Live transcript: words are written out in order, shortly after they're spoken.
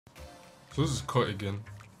So this is cut again.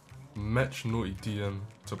 Match naughty DM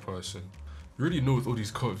to person. You already know with all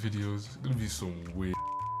these cut videos, it's gonna be some weird.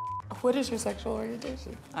 What is your sexual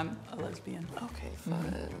orientation? I'm a lesbian. Okay,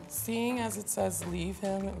 fine. Seeing as it says leave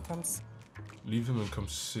him and comes... Leave him and come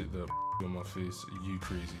sit there on my face. Are you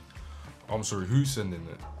crazy? I'm sorry, who's sending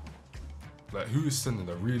that? Like, who is sending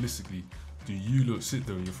that? Realistically, do you look sit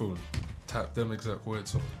there on your phone, tap them exact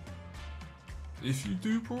words on? If you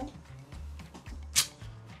do, bro.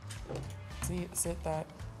 See, sit that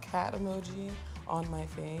cat emoji on my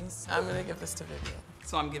face. I'm gonna give this to Vivian.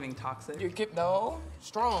 So I'm giving toxic. You no,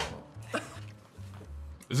 strong.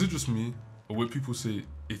 Is it just me? Or when people say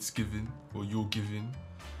it's giving or you're giving,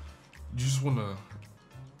 you just wanna,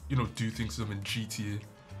 you know, do things to them in GTA?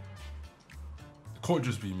 It can't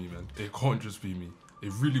just be me, man. It can't just be me.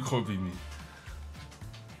 It really can't be me.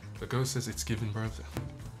 The girl says it's giving, bro.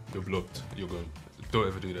 You're blocked. You're gone. Don't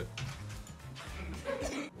ever do that.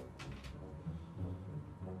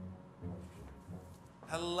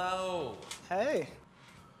 Hello. Hey.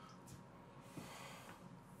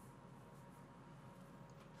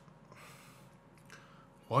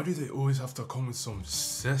 Why do they always have to come with some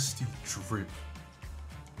zesty drip?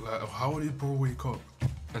 Like, how did bro wake up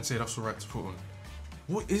and say that's alright to put on?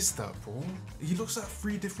 What is that, bro? He looks like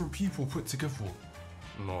 3 different people put together.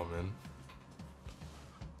 Nah, man.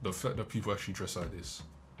 The fact that people actually dress like this,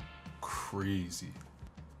 crazy.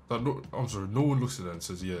 Like, no, I'm sorry, no one looks at that and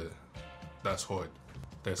says, yeah, that's hard,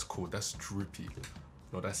 that's cool, that's drippy.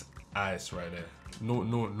 No, that's ice right there. No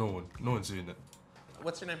one's doing that.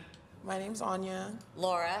 What's your name? My name's Anya.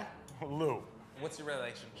 Laura. Lou. What's your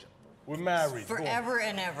relationship? We're married. Forever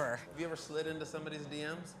and ever. Have you ever slid into somebody's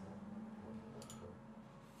DMs?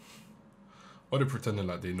 Why are they pretending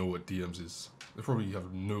like they know what DMs is? They probably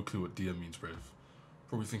have no clue what DM means, bruv.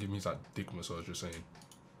 Probably think it means like dick massage, you're saying.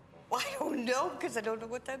 Well, I don't know, because I don't know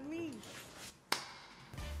what that means.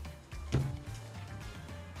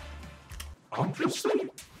 I'm just saying.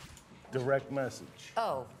 Direct message.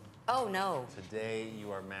 Oh. Oh, no. Today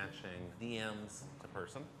you are matching DMs to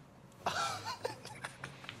person.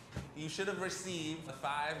 You should have received the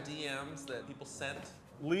 5 DMs that people sent.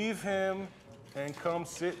 Leave him and come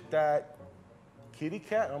sit that kitty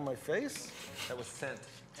cat on my face. That was sent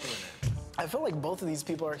to an ex. I feel like both of these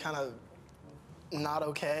people are kind of not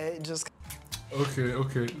okay. Just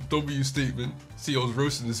Okay. W statement. See, I was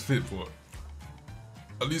roasting this fit, but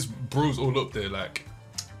at least bro's all up there, like,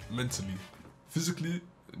 mentally. Physically,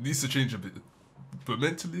 it needs to change a bit. But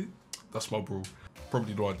mentally, that's my bro.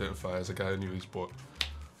 Probably don't identify as a guy anyways, but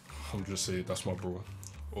I'm just saying that's my bro.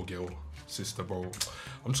 Or girl, sister, bro.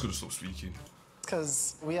 I'm just gonna stop speaking.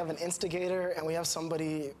 because we have an instigator and we have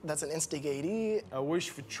somebody that's an instigatee. I wish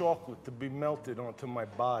for chocolate to be melted onto my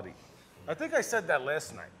body. I think I said that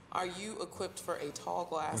last night. Are you equipped for a tall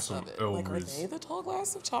glass Some of it? Like, are Elvis. they the tall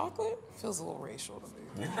glass of chocolate? Feels a little racial to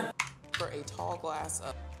me. For a tall glass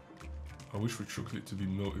of... I wish for chocolate to be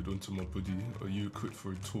melted onto my body. Are you equipped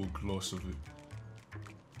for a tall glass of it?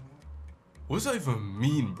 What does that even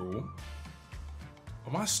mean, bro?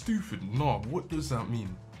 Am I stupid? Nah, what does that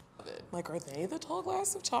mean? Like, are they the tall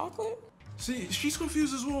glass of chocolate? See, she's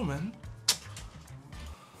confused as well, man.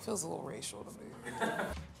 Feels a little racial to me.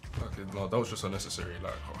 Okay, no, that was just unnecessary.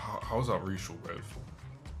 Like, how's that racial, bruv?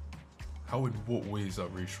 How in what way is that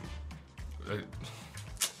racial?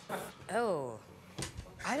 Oh,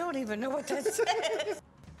 I don't even know what that says.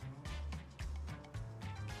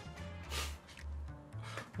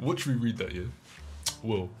 What should we read that, yeah?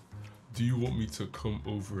 Well, do you want me to come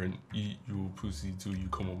over and eat your pussy till you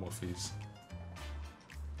come on my face?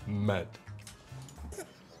 Mad.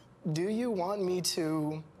 Do you want me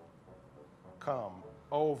to... Come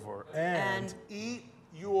over and eat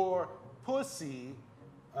your pussy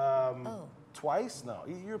twice? No,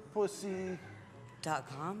 eat your pussy.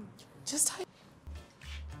 .com? Just type...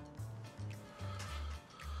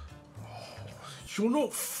 You're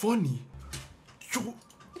not funny. You're...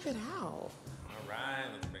 Type it out. All right,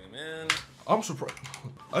 let's bring him in. I'm surprised.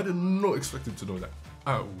 I did not expect him to know that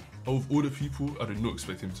at all. Of all the people, I did not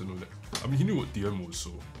expect him to know that. I mean, he knew what DM was,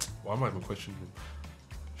 so why am I even questioning him?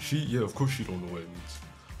 Yeah, of course she don't know what it means.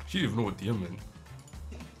 She didn't even know what DM meant.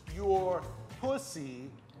 Your pussy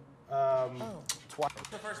twice. What's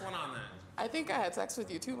the first one on that? I think I had sex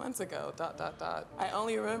with you 2 months ago, ... I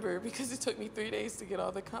only remember because it took me 3 days to get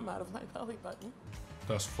all the cum out of my belly button.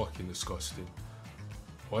 That's fucking disgusting.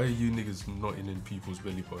 Why are you niggas knotting in people's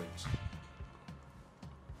belly buttons?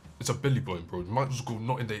 It's a belly button, bro. You might just go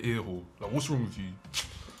knot in their ear hole. Like, what's wrong with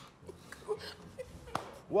you?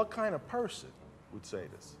 What kind of person would say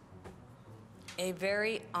this? A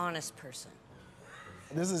very honest person.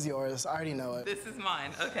 This is yours. I already know it. This is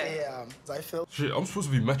mine. Okay. Yeah, I feel. Shit, I'm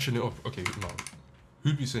supposed to be matching it up. Okay, no.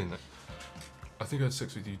 Who'd be saying that? I think I had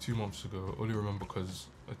sex with you 2 months ago. Only remember because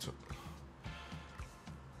I took.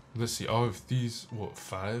 Let's see, out of these, what,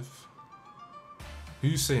 5?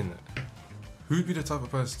 Who's saying that? Who'd be the type of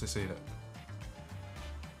person to say that?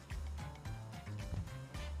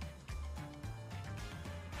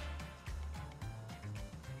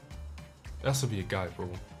 It has to be a guy, bro.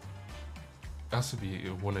 It has to be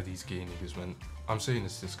one of these gay niggas, man. I'm saying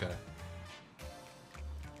it's this guy.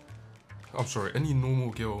 I'm sorry, any normal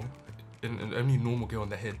girl, any normal girl in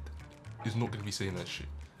the head is not gonna be saying that shit.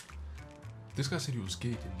 This guy said he was gay,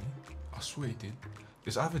 didn't he? I swear he did.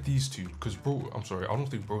 It's either these two, because bro, I'm sorry, I don't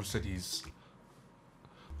think bro said he's...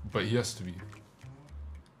 But he has to be.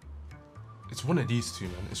 It's one of these two,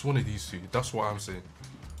 man. It's one of these two. That's what I'm saying.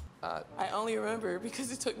 I only remember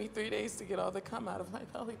because it took me 3 days to get all the cum out of my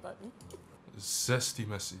belly button. Zesty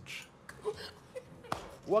message.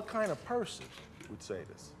 What kind of person would say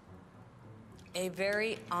this? A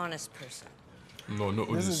very honest person. No,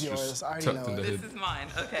 not This is just yours. I already tapped know in the it. head. This is mine.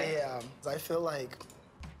 Okay. Yeah, I feel like.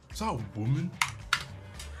 Is that a woman?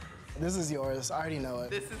 This is yours. I already know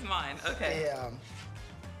it. This is mine. Okay. Yeah,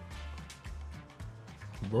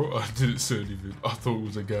 Bro, I didn't say anything. I thought it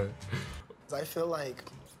was a guy. I feel like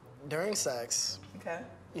during sex, Okay.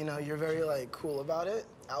 you know, you're very like cool about it.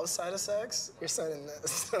 Outside of sex, you're sending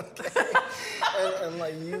this, okay? and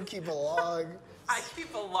like you keep a log. I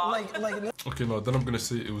keep a log. Like Okay, no, then I'm gonna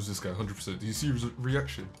say it was this guy, 100%. Do you see his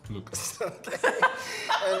reaction? Look.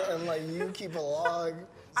 and like you keep a log.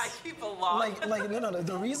 I keep a log. No.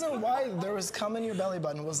 The reason why there was cum in your belly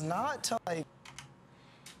button was not to like.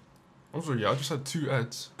 I'm sorry, yeah, I just had 2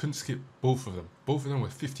 ads. Couldn't skip both of them. Both of them were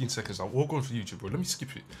 15 seconds. I'll walk on for YouTube, bro. Let me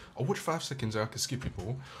skip it. I'll watch 5 seconds and I can skip it,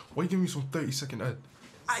 bro. Why are you giving me some 30-second ad?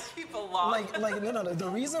 I keep a log. No. The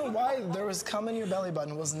reason why there was cum in your belly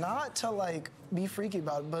button was not to like be freaky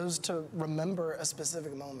about it, but it was to remember a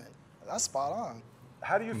specific moment. That's spot on.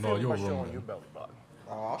 How do you No, feel you're about wrong, showing man. your belly button?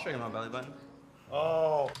 Oh, I'll show you my belly button.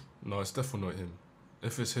 Oh, No, it's definitely not him.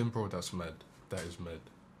 If it's him, bro, that's mad. That is mad.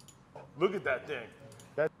 look at that thing.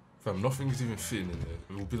 Fam, nothing is even fitting in there.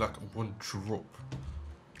 It will be like one drop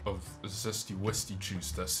of zesty westy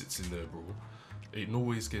juice that sits in there, bro. Ain't no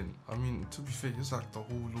way it's getting... I mean, to be fair, it's like the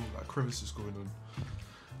whole little like crevices going on.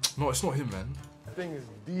 No, it's not him, man. That thing is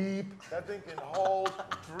deep. That thing can hold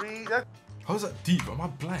 3. How is that deep? Am I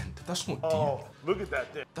blind? That's not deep. Oh, look at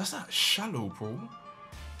that thing. That's that shallow, bro.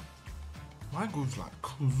 Mine goes like...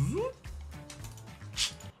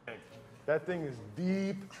 That thing is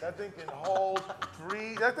deep. That thing can hold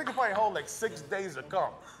 3. That thing can probably hold like 6 days of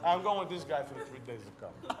cum. I'm going with this guy for the 3 days of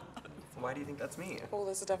cum. Why do you think that's me? Oh,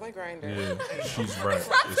 this is definitely grinder. Yeah, she's right.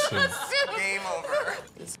 It's him. Game over.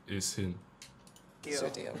 It's him. It's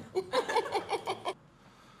your deal.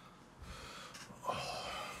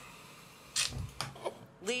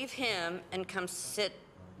 Leave him and come sit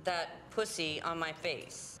that pussy on my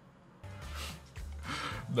face.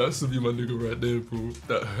 That has to be my nigga right there, bro.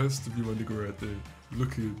 That has to be my nigga right there.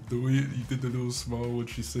 Look at him. The way he did the little smile when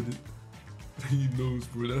she said it. He knows,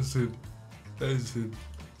 bro. That's him. That is him.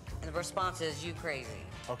 And the response is, you crazy.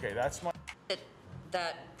 Okay, that's my. Sit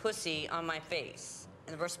that pussy on my face.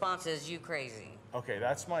 And the response is, you crazy. Okay,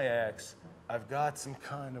 that's my ex. I've got some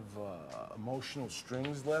kind of emotional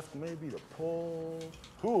strings left, maybe to pull.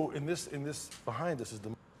 Who in this behind us is the?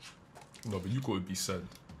 No, but you gotta be sad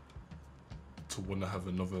to wanna have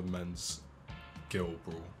another man's girl,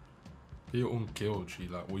 bro. Get your own girl, G.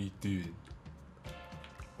 Like, what are you doing?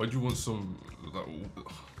 Why do you want some? Like,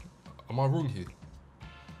 am I wrong here?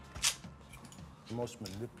 Most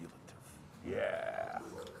manipulative. Yeah.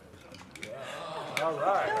 All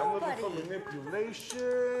right, I'm looking for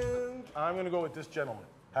manipulation. I'm gonna go with this gentleman.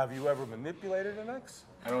 Have you ever manipulated an ex?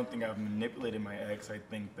 I don't think I've manipulated my ex. I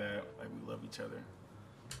think that like we love each other,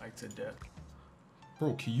 like to death.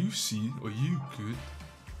 Bro, can you see? Are you good?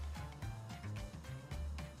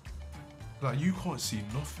 Like, you can't see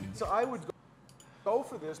nothing. So I would go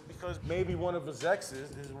for this because maybe one of his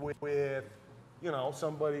exes is with you know,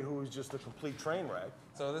 somebody who is just a complete train wreck.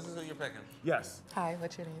 So this is who you're picking. Yes. Hi,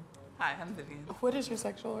 what's your name? Hi, I'm Vivian. What is your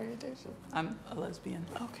sexual orientation? I'm a lesbian.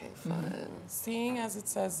 Okay, fun. Seeing as it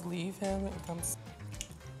says leave him and come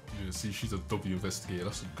Yeah, see, she's a W investigator.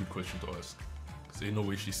 That's a good question to ask. Cause ain't no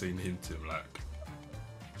way she's saying him to him. Like,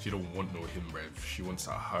 she don't want no him, rev. She wants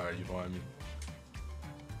that her. You know what I mean?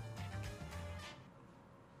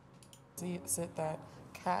 sit that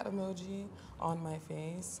cat emoji on my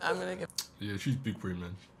face. I'm gonna give Yeah, she's big brain,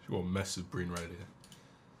 man. She got a massive brain right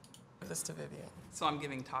here. this to Vivian. So I'm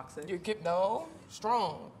giving toxic. You get no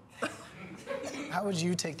strong. How would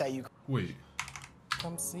you take that, you? Wait.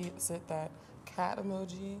 Come sit that cat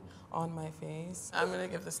emoji on my face. I'm gonna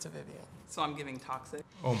give this to Vivian. So I'm giving toxic.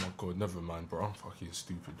 Oh my god, never mind, bro. I'm fucking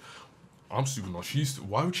stupid. I'm stupid now.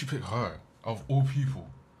 Why would she pick her? Out of all people.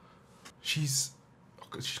 She's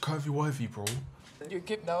curvy wifey, bro.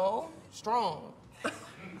 No, strong.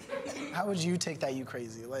 How would you take that, you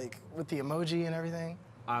crazy? Like, with the emoji and everything?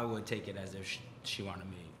 I would take it as if she wanted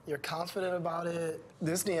me. You're confident about it.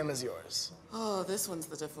 This DM is yours. Oh, this one's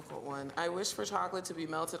the difficult one. I wish for chocolate to be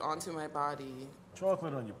melted onto my body.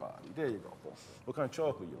 Chocolate on your body. There you go, bro. What kind of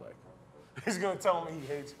chocolate you like? He's gonna tell me he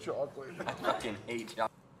hates chocolate. I fucking hate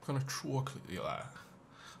chocolate. What kind of chocolate you like?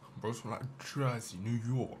 Bro's from like Jersey, New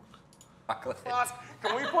York. Chocolate.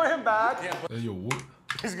 Can we put him back? Yeah. Hey, yo, what?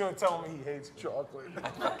 He's gonna tell me he hates chocolate. I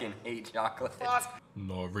fucking hate chocolate.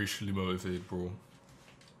 No, racially motivated, bro.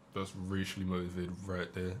 That's racially motivated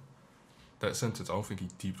right there. That sentence, I don't think he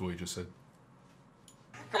deeped what he just said.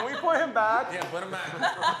 Can we put him back? Yeah, put him back.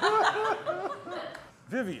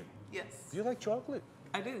 Vivian, Yes. do you like chocolate?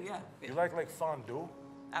 I do, yeah. You like fondue?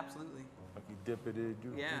 Absolutely. Like you dip it in,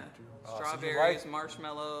 do Yeah. So you Strawberries, like-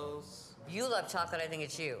 marshmallows. You love chocolate, I think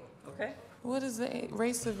it's you. Okay. What is the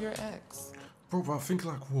race of your ex? Bro, but I think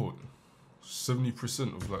like what?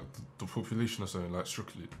 70% of like the population or something like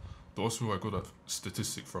chocolate. Don't ask me where I got that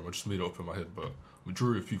statistic from, I just made it up in my head, but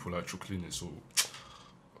majority of people like chocolate in it, so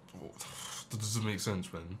that doesn't make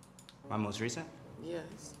sense, man. My most recent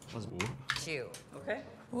Yes. was What? It's you. Okay.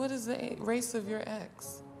 What is the race of your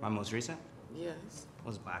ex? my most recent Yes.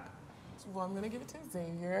 was black. Well, I'm gonna give it to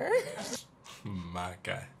Xavier. My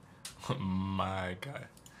guy. My guy.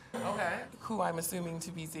 Okay. Who I'm assuming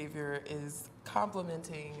to be Xavier is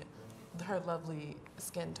complimenting her lovely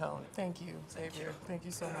skin tone. Thank you, Xavier. Thank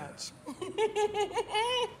you so much.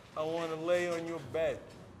 I want to lay on your bed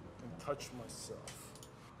and touch myself.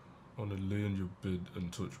 I wanna lay on your bed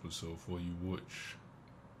and touch myself while you watch.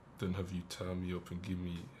 Then have you tie me up and give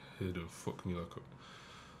me head and fuck me like a...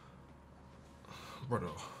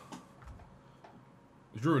 Brother.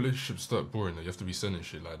 If your relationship start boring, you have to be sending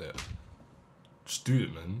shit like that. Just do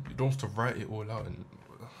it, man. You don't have to write it all out and...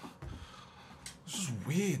 It's just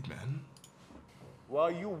weird, man.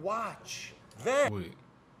 While you watch, then... Wait.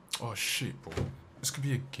 Oh shit, bro. This could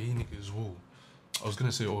be a gay nigga as well. I was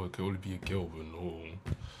gonna say, oh, it could only be a girl, but no.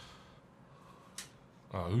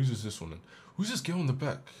 Whose is this one then? Who's this girl in the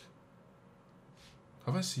back?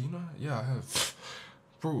 Have I seen her? Yeah, I have.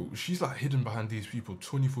 Bro, she's like hidden behind these people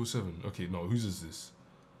 24/7. Okay, no, whose is this?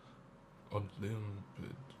 On lay on the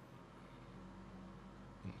bed.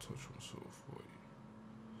 And touch myself. Wait.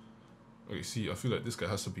 Okay, see, I feel like this guy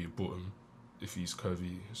has to be a bottom. If he's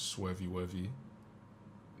curvy, swervy, worthy.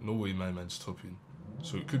 No way my man's topping.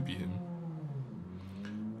 So it could be him.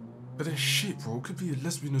 But then shit, bro, it could be a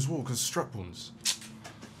lesbian as well, because strap-ons.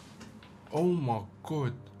 Oh my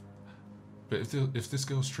god. But if this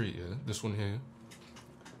girl's straight, yeah, this one here,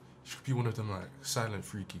 she could be one of them like silent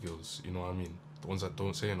freaky girls, you know what I mean? The ones that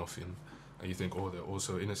don't say nothing, and you think, oh, they're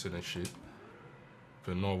also innocent and shit.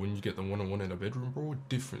 But no, when you get them one-on-one in a bedroom, bro,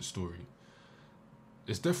 different story.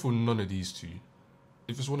 It's definitely none of these two.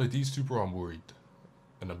 If it's one of these two, bro, I'm worried.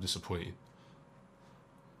 And I'm disappointed.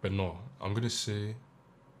 But no, I'm gonna say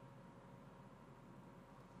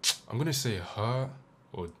her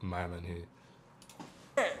or my man here.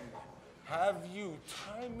 Have you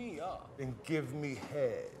tie me up and give me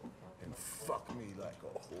head and fuck me like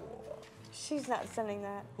a whore. She's not sending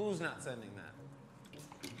that. Who's not sending that?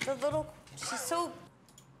 The little, she's so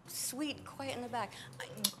sweet, quiet in the back.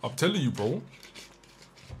 I'm telling you, bro.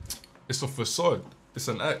 It's a facade. It's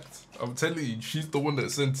an act. I'm telling you, she's the one that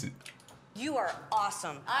sent it. You are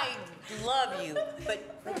awesome. I love you, but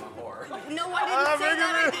no, I didn't say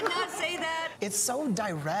that. I did not say that. It's so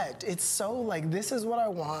direct. It's so like, this is what I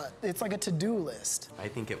want. It's like a to-do list. I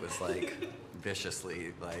think it was like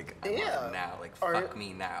viciously like, I want him now, like fuck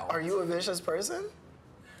me now. Are you a vicious person?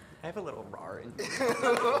 I have a little rar in me.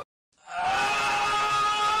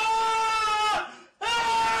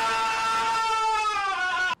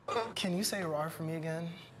 Can you say rar for me again?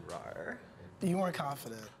 Rar? You weren't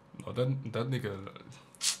confident. No, that nigga,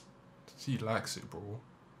 he likes it, bro.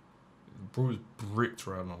 Bro is bricked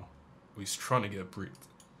right now. He's trying to get bricked.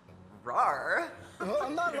 Rar? Well,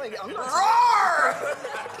 I'm not. Rar!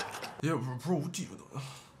 Yeah, bro, what do you...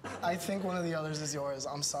 I think one of the others is yours.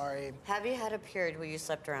 I'm sorry. Have you had a period where you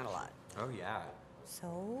slept around a lot? Oh, yeah.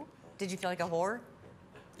 So? Did you feel like a whore?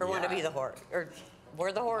 Or want to be the whore? Or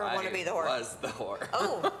were the whore or want to be the whore? I was the whore.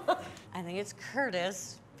 Oh, I think it's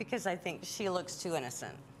Curtis because I think she looks too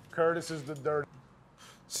innocent. Curtis is the dirty.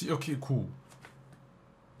 See, okay, cool.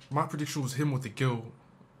 My prediction was him with the girl.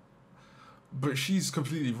 But she's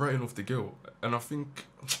completely writing off the girl, and I think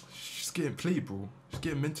she's getting played, bro. She's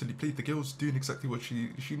getting mentally played. The girl's doing exactly what she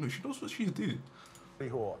knows what she's doing.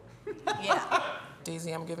 Yeah.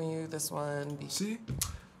 Daisy, I'm giving you this one. See,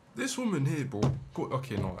 this woman here, bro.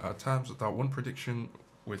 Okay, no. At times, that one prediction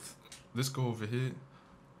with this girl over here,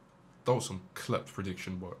 that was some clapped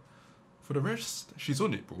prediction, but for the rest, she's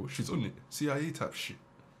on it, bro. She's on it. CIA type shit.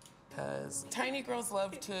 Because tiny girls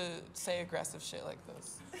love to say aggressive shit like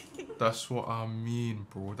this. That's what I mean,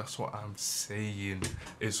 bro. That's what I'm saying.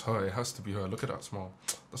 It's her. It has to be her. Look at that smile.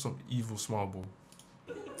 That's some evil smile, bro.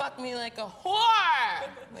 Fuck me like a whore!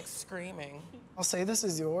 Like screaming. I'll say this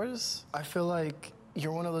is yours. I feel like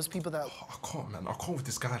you're one of those people that... Oh, I can't, man. I can't with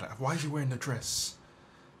this guy. Like, why is he wearing a dress?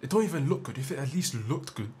 It don't even look good. If it at least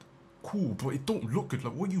looked good, cool. But it don't look good.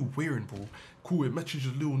 Like, what are you wearing, bro? Cool, it matches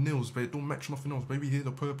your little nails, but it don't match nothing else. Maybe here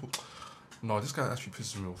the purple. No, this guy actually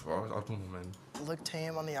pisses me off. I don't know, man. Look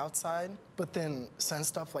tame on the outside, but then send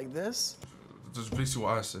stuff like this. That's basically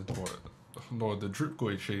what I said, but no, the drip got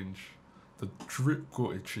to change. The drip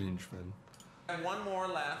got to change, man. And one more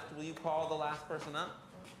left. Will you call the last person up?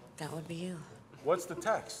 That would be you. What's the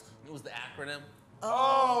text? It was the acronym.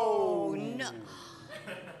 Oh, no.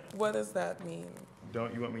 What does that mean?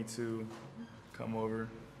 Don't you want me to come over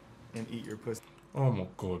and eat your pussy? Oh my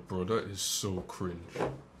god, bro, that is so cringe.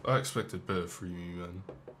 I expected better from you, man.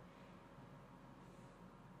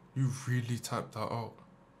 You really typed that out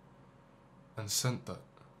and sent that.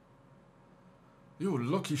 You're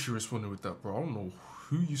lucky she responded with that, bro. I don't know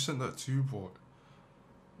who you sent that to, but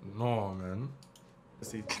no, man.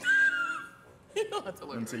 See, That's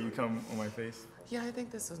hilarious. until you come on my face. Yeah, I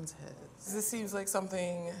think this one's his. This seems like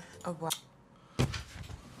something a black.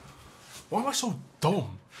 Why am I so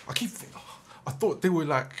dumb? I thought they were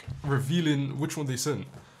like revealing which one they sent.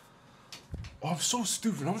 Oh, I'm so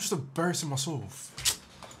stupid. I'm just embarrassing myself.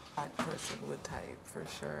 person would type for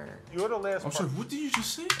sure. You're the last I'm sorry, what did you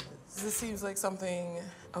just say? This seems like something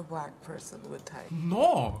a black person would type.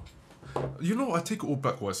 No. You know, I take it all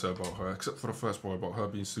back what I said about her, except for the first part about her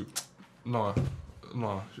being super. Nah.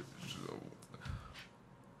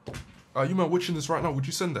 Are you man watching this right now? Would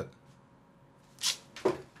you send that?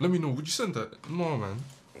 Let me know. Would you send that? No, man.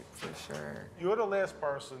 For sure. You're the last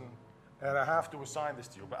person, and I have to assign this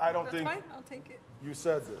to you, but I don't think Fine, I'll take it. you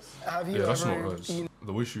said this. Have you Yeah, that's not ever hers. eaten-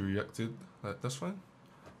 The way she reacted, that's fine.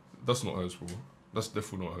 That's not hers, bro. That's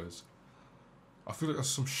definitely not hers. I feel like that's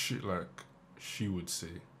some shit like she would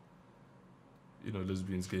say. You know,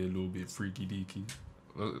 lesbians get a little bit freaky deaky.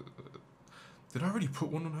 Did I already put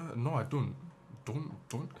one on her? No, I don't.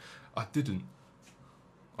 Don't. I didn't.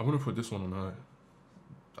 I'm gonna put this one on her.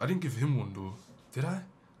 I didn't give him one though. Did I?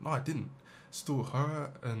 No, I didn't. Still her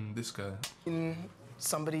and this guy.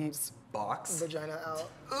 somebody's Box? vagina out?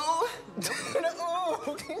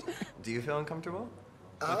 Ooh. Do you feel uncomfortable?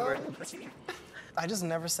 I just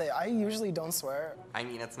never say. I usually don't swear. I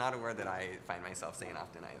mean, it's not a word that I find myself saying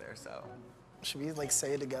often either, so. Should we like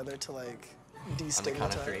say it together to like destigmatize? On the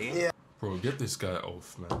count of three? Yeah. Bro, get this guy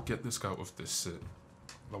off, man. Get this guy off this shit.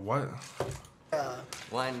 Like, what? Yeah.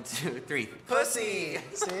 1, 2, 3. Pussy!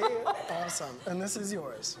 See? Awesome. And this is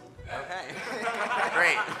yours. Okay.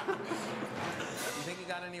 Great. You think you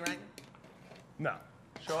got any right? No.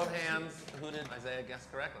 Show of hands, who did Isaiah guess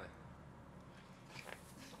correctly?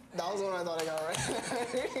 That was the one I thought I got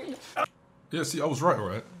right. Yeah, see, I was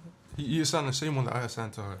right? He assigned the same one that I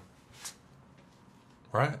assigned to her.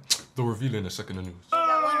 Right? They'll reveal in a second of news.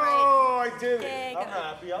 Oh, I did it. Yeah, I'm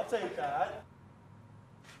happy. I'll take that.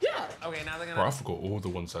 Yeah. Okay, now they're gonna Bro, I forgot all the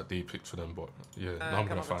ones that they picked for them, but yeah, now I'm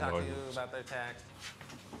come gonna up and find talk out. to you about their text.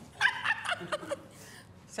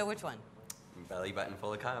 So which one? Belly button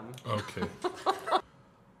full of cum. Okay.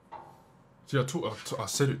 See, I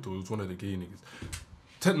said it though, it was one of the gay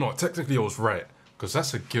niggas. No, technically I was right, because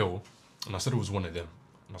that's a girl, and I said it was one of them.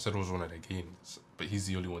 And I said it was one of the gay niggas, but he's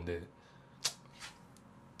the only one there.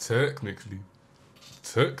 Technically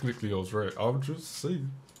I was right. I'm just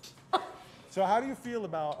saying. So how do you feel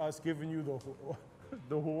about us giving you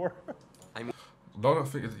the whore? I mean, No, I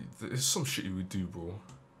think it's some shit he would do, bro.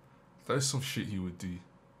 That is some shit he would do.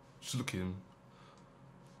 Just look at him.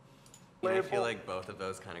 I feel like both of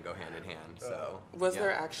those kind of go hand in hand, so. Was yeah.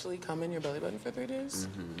 there actually cum in your belly button for 3 days?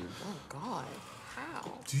 Mm-hmm. Oh, God.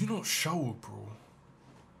 How? Do you not shower, bro?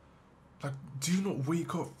 Like, do you not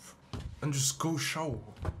wake up and just go shower?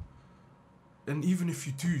 And even if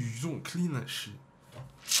you do, you don't clean that shit.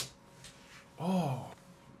 Oh,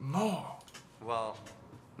 no. Well,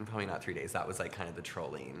 probably not 3 days. That was like kind of the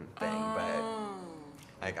trolling thing, but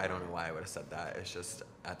like I don't know why I would have said that. It's just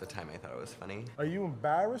at the time I thought it was funny. Are you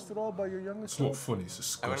embarrassed at all by your youngest It's not son? funny,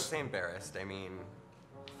 it's I wouldn't disgusting. say embarrassed. I mean,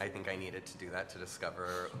 I think I needed to do that to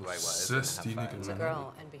discover who I was. Zesty and have nigga, fun. man.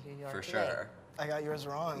 Girl, and be who you are For today. sure. I got yours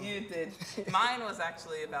wrong. You did. Mine was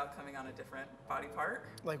actually about coming on a different body part.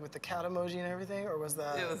 Like with the cat emoji and everything, or was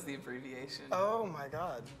that? It was the abbreviation. Oh my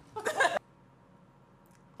god.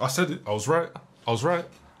 I said it. I was right. I was right.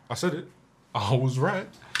 I said it. I was right.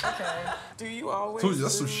 Okay. Do you always Told you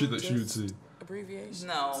that's some do shit that she would just say. abbreviations?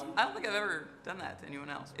 No, I don't think I've ever done that to anyone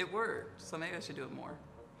else. It worked, so maybe I should do it more.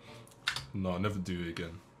 No, never do it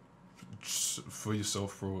again. Just for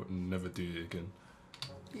yourself, bro. Never do it again.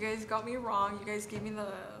 You guys got me wrong. You guys gave me the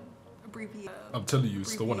abbreviation. I'm telling you,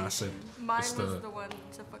 it's the one I said. Mine It's was the one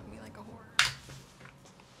to fuck me like a whore.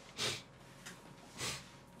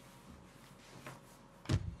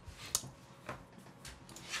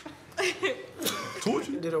 Told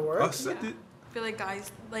you. Did it work? I said it. I feel like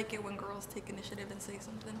guys like it when girls take initiative and say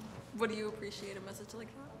something. What do you appreciate a message like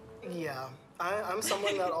that? Yeah, I'm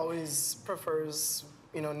someone that always prefers,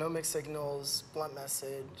 you know, no mixed signals, blunt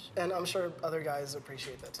message, and I'm sure other guys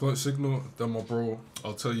appreciate that too. Blunt signal, then my bro.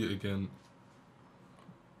 I'll tell you again.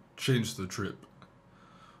 Change the drip.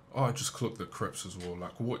 Oh, I just clocked the crepes as well.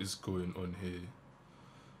 Like, what is going on here?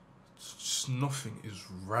 It's just nothing is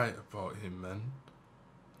right about him, man.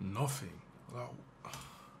 Nothing. Like,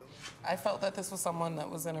 I felt that this was someone that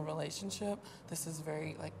was in a relationship. This is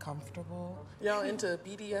very like comfortable. Y'all into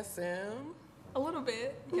BDSM? A little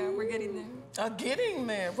bit. Yeah, we're getting there. Getting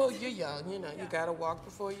there. Well, you're young, you know. You gotta walk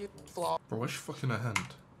before you flog. bro, why's she fucking her hand?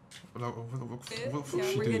 Like, what the fuck Yeah,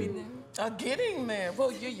 she we're doing? getting there. Getting there.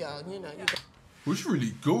 Well, you're young, you know. You Was she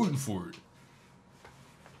really going for it?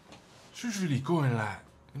 She was really going like,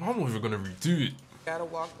 you know, I'm not even gonna redo it. gotta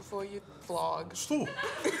walk before you flog. Stop.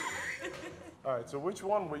 All right, so which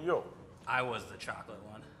one were you? I was the chocolate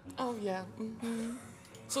one. Oh yeah. Mm-hmm.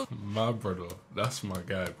 So My brother, that's my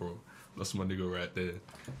guy, bro. That's my nigga right there.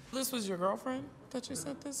 this was your girlfriend that you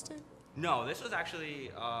sent this to? No, this was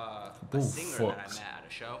actually a Bro, singer that I fucks. met at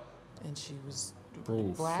a show. And she was Bro,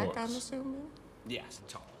 black, fucks. I'm assuming? Yes,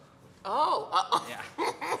 tall. Oh, Yeah.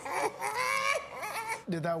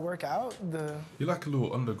 Did that work out? You're like a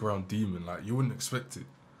little underground demon, like you wouldn't expect it.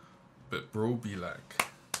 But bro be like,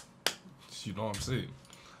 you know what I'm saying?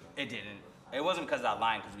 It didn't. It wasn't because of that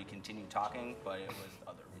line, because we continued talking, but it was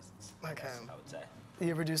other reasons. Okay. I would say. You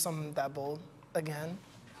ever do something that bold again?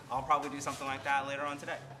 I'll probably do something like that later on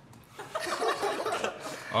today.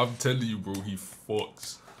 I'm telling you, bro, he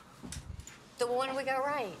fucks. The one we got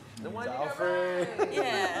right. The one you got right.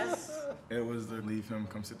 Yes. It was the leave him,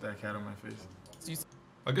 come sit that cat on my face.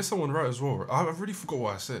 I guess someone right as well. I really forgot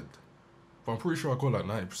what I said. But I'm pretty sure I got like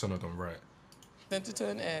 90% of them right. sent it to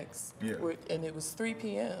an ex. Yeah. And it was 3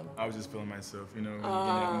 p.m. I was just feeling myself, you know, when you get in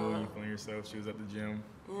that mood, you feeling yourself. She was at the gym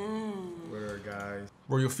with her guys.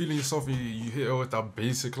 Bro, you're feeling yourself and you hit her with that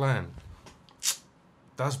basic line.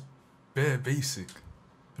 That's bare basic.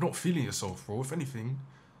 You're not feeling yourself, bro. If anything,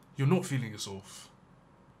 you're not feeling yourself.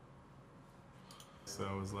 So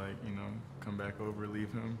I was like, you know, come back over,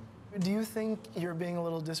 leave him. Do you think you're being a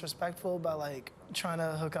little disrespectful by like trying to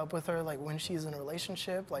hook up with her like when she's in a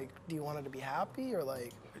relationship? Like, do you want her to be happy or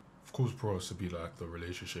like? Of course, bro, has to be like the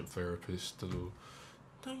relationship therapist, the little.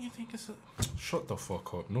 Don't you think it's a. Shut the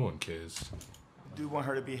fuck up. No one cares. I do want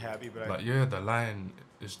her to be happy, but Like, yeah, the line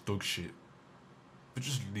is dog shit. But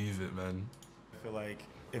just leave it, man. I feel like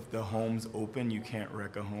if the home's open, you can't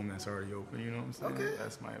wreck a home that's already open, you know what I'm saying? Okay.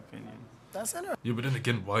 That's my opinion. That's interesting. Yeah, but then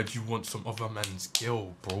again, why do you want some other man's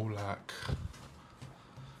girl, bro? Like.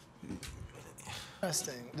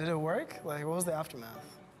 Did it work? Like, what was the aftermath?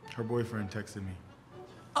 Her boyfriend texted me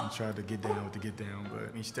and tried to get down with the get down, but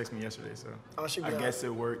I mean, she texted me yesterday, so Oh, she I got- guess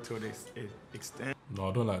it worked to an extent. No,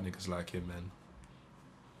 I don't like niggas like him, man.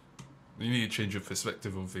 You need to change your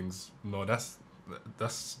perspective on things. No, that's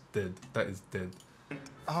dead. That is dead.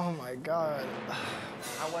 Oh my god.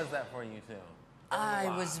 How was that for you, too?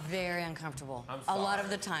 I was very uncomfortable I'm a lot of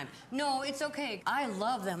sorry. the time. No, it's okay. I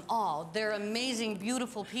love them all. They're amazing,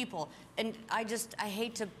 beautiful people. And I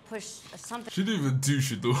hate to push something She didn't even do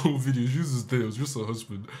shit the whole video. She was just there. It was just her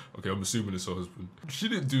husband. Okay, I'm assuming it's her husband. She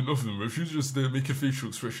didn't do nothing, bro. She was just there making facial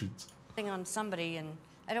expressions. on somebody, and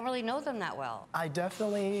I don't really know them that well. I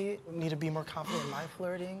definitely need to be more confident in my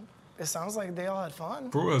flirting. It sounds like they all had fun.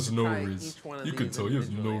 Bro has no Try riz. each one of You can these tell he has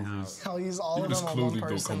no individually riz. I'll use all Even of his them on one clothing don't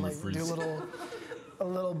person, come like with do riz. a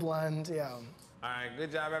little blend, yeah. All right,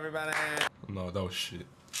 good job, everybody. No, that was shit.